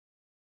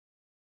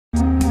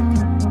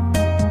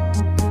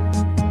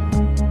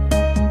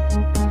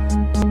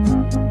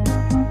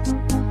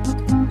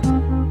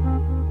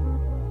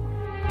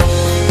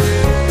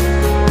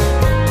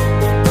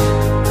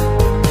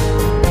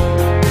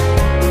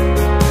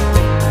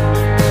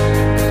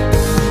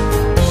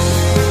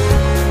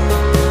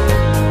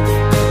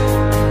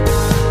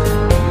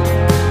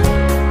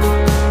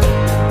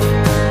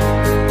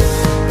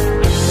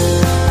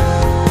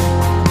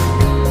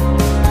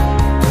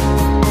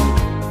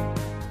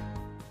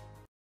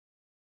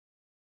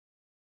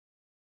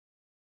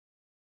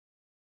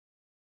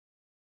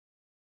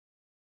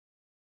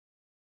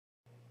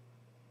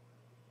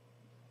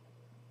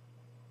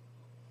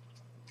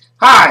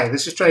Hi,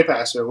 this is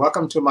trepacer.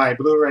 Welcome to my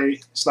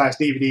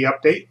Blu-ray/DVD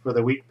update for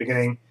the week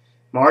beginning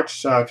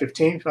March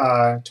 15th,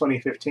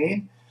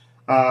 2015.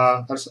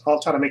 I'll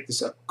try to make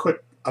this a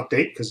quick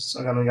update because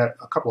I only got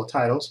a couple of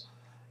titles.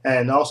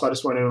 And also, I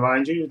just want to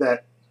remind you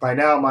that by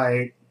now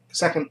my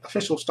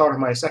official start of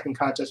my second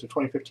contest of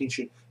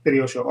 2015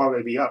 video should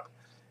already be up.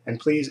 And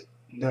please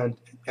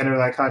enter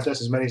that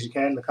contest as many as you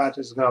can. The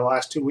contest is going to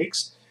last 2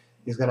 weeks.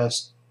 It's going to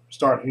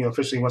start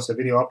officially once the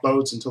video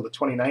uploads until the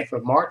 29th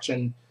of March,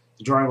 and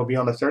the drawing will be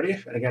on the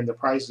 30th. And again, the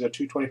prizes are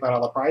two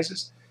 $25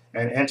 prizes.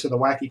 And answer the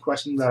wacky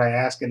questions that I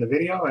ask in the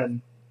video,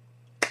 and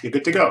you're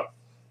good to go.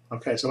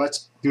 Okay, so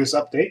let's do this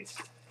update.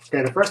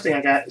 Okay, the first thing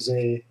I got is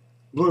a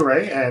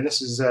Blu-ray, and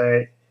this is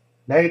a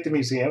Night at the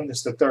Museum. This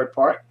is the third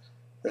part,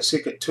 The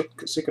Secret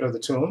of the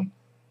Tomb.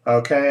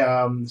 Okay,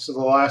 this is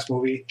the last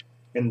movie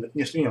in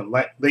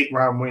late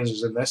Robin Williams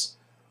was in this,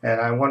 and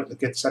I wanted to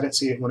get this. I didn't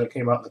see it when it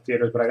came out in the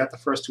theaters, but I got the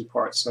first two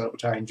parts,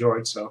 which I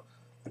enjoyed. So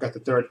I got the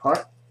third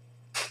part.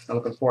 I'm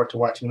looking forward to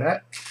watching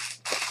that.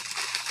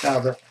 Now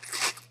the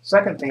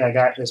second thing I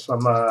got is from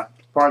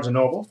Barnes &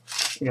 Noble.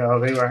 They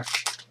were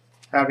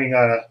having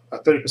a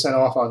 30%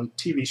 off on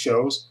TV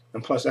shows,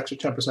 and plus extra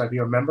 10% if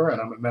you're a member,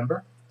 and I'm a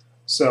member.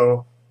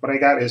 So what I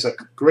got is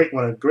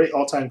one of the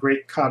all-time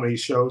great comedy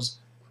shows,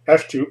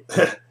 F Troop.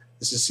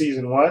 This is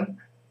season 1,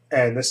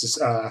 and this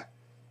is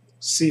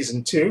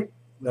season 2.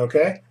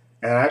 Okay,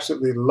 and I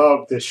absolutely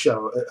love this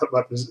show.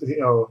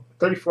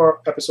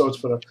 34 episodes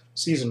for the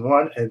season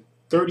 1 and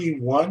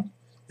 31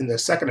 in the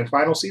second and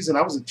final season.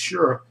 I wasn't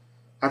sure.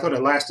 I thought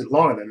it lasted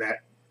longer than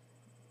that,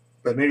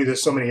 but maybe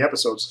there's so many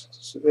episodes.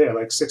 So, yeah,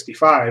 like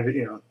 65.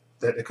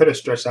 That it could have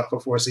stretched out for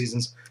 4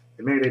 seasons,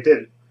 and maybe they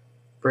did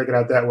break it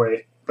out that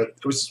way. But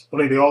it was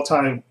one of the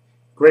all-time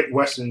great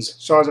westerns.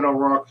 Sergeant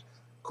O'Rourke,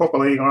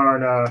 Corporal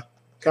Egon,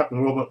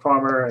 Captain Wilbert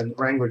Palmer, and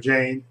Wrangler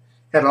Jane.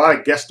 Had a lot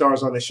of guest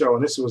stars on the show,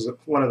 and this was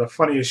one of the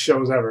funniest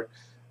shows ever,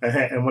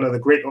 and one of the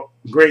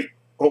great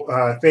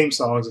theme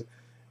songs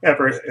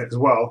ever as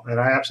well. And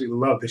I absolutely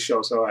love this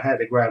show, so I had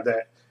to grab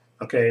that.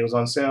 Okay, it was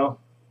on sale,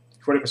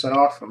 40%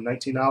 off from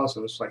 $19,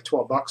 so it was like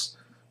 $12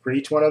 for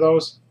each one of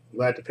those.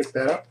 Glad to pick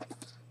that up.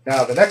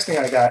 Now the next thing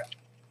I got,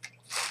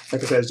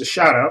 like I said, is a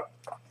shout out,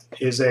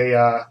 is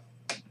a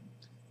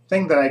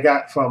thing that I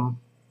got from.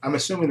 I'm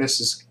assuming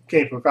this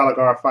came from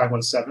Falagar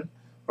 517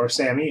 or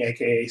Sammy,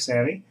 aka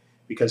Sammy,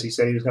 because he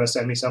said he was going to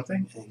send me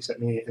something, and he sent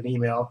me an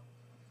email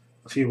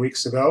a few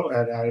weeks ago,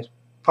 and I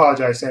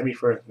apologize, Sammy,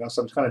 for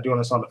so I'm kind of doing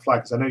this on the fly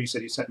because I know you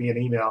said you sent me an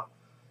email,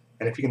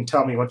 and if you can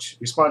tell me once you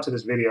respond to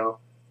this video,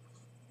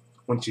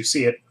 once you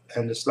see it,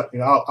 and just let me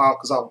know,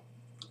 I'll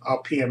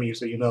PM you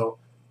so you know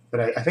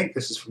that I think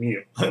this is from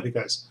you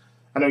because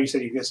I know you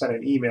said you can send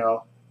an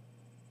email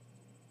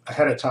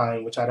ahead of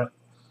time, which I don't,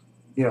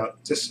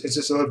 it's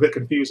just a little bit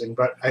confusing,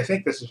 but I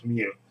think this is from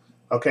you.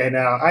 Okay,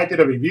 now I did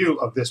a review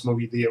of this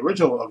movie, the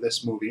original of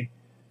this movie,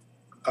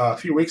 a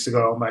few weeks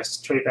ago, my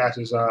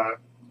trepacer's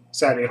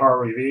Saturday Horror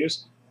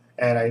Reviews,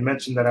 and I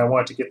mentioned that I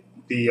wanted to get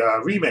the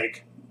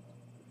remake,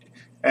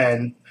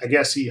 and I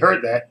guess he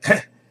heard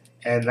that,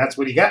 and that's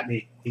what he got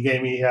me. He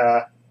gave me,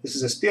 this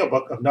is a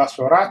steelbook of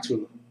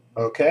Nosferatu,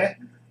 okay?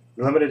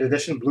 Limited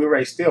edition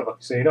Blu-ray steelbook,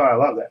 so I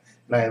love that.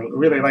 And I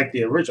really like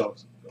the original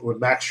with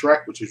Max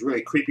Schreck, which is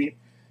really creepy,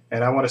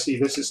 and I want to see,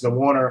 this is the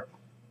Warner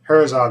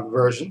Herzog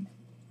version,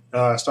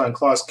 starring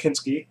Klaus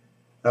Kinski,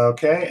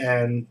 okay,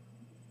 and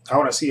I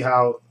want to see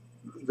how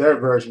their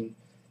version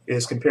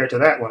is compared to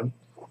that one,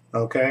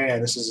 okay,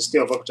 and this is a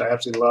steelbook, which I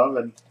absolutely love,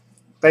 and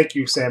thank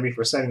you, Sammy,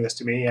 for sending this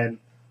to me, and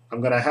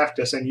I'm going to have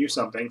to send you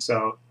something,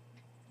 so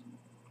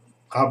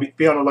I'll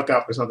be on the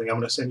lookout for something. I'm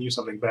going to send you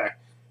something back.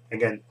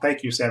 Again,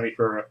 thank you, Sammy,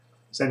 for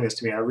sending this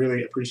to me. I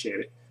really appreciate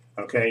it,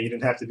 okay, you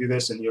didn't have to do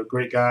this, and you're a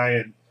great guy,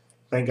 and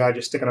thank God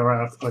you're sticking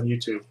around on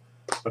YouTube,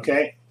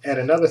 okay, and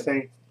another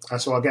thing,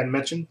 so again,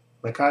 mention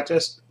my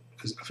contest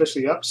is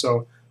officially up,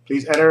 so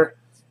please enter.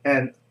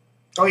 And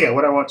oh yeah,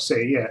 what I want to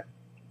say,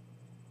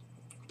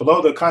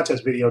 below the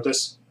contest video,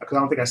 just because I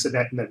don't think I said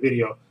that in that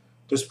video,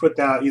 just put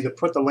down, either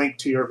put the link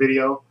to your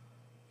video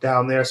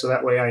down there, so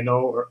that way I know,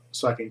 or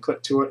so I can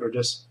click to it, or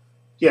just,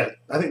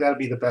 I think that would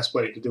be the best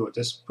way to do it.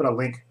 Just put a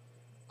link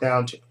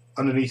down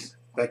underneath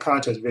that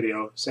contest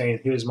video saying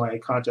here's my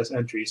contest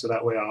entry, so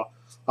that way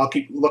I'll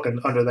keep looking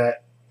under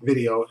that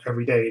video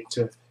every day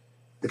to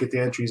get the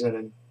entries in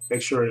and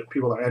make sure that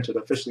people are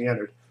officially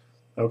entered.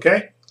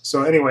 Okay?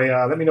 So anyway,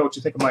 let me know what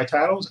you think of my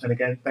titles. And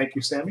again, thank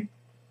you, Sammy.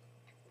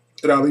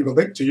 And I'll leave a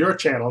link to your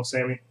channel,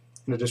 Sammy,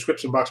 in the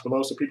description box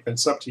below so people can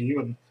sub to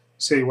you and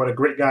say what a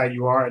great guy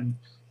you are and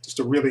just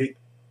a really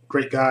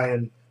great guy.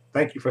 And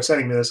thank you for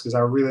sending me this because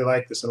I really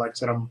like this. And like I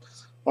said, I'm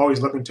always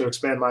looking to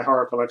expand my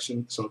horror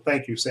collection. So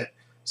thank you,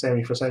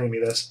 Sammy, for sending me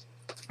this.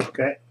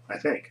 Okay? I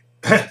think.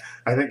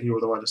 I think you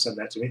were the one to send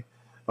that to me.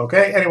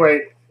 Okay?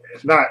 Anyway,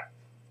 if not,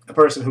 the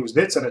person who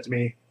did send it to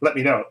me, let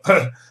me know.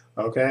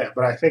 Okay,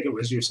 but I think it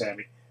was you,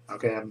 Sammy.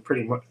 Okay, I'm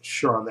pretty much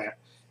sure on that.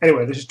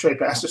 Anyway, this is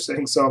trepacer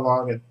saying so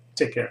long, and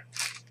take care.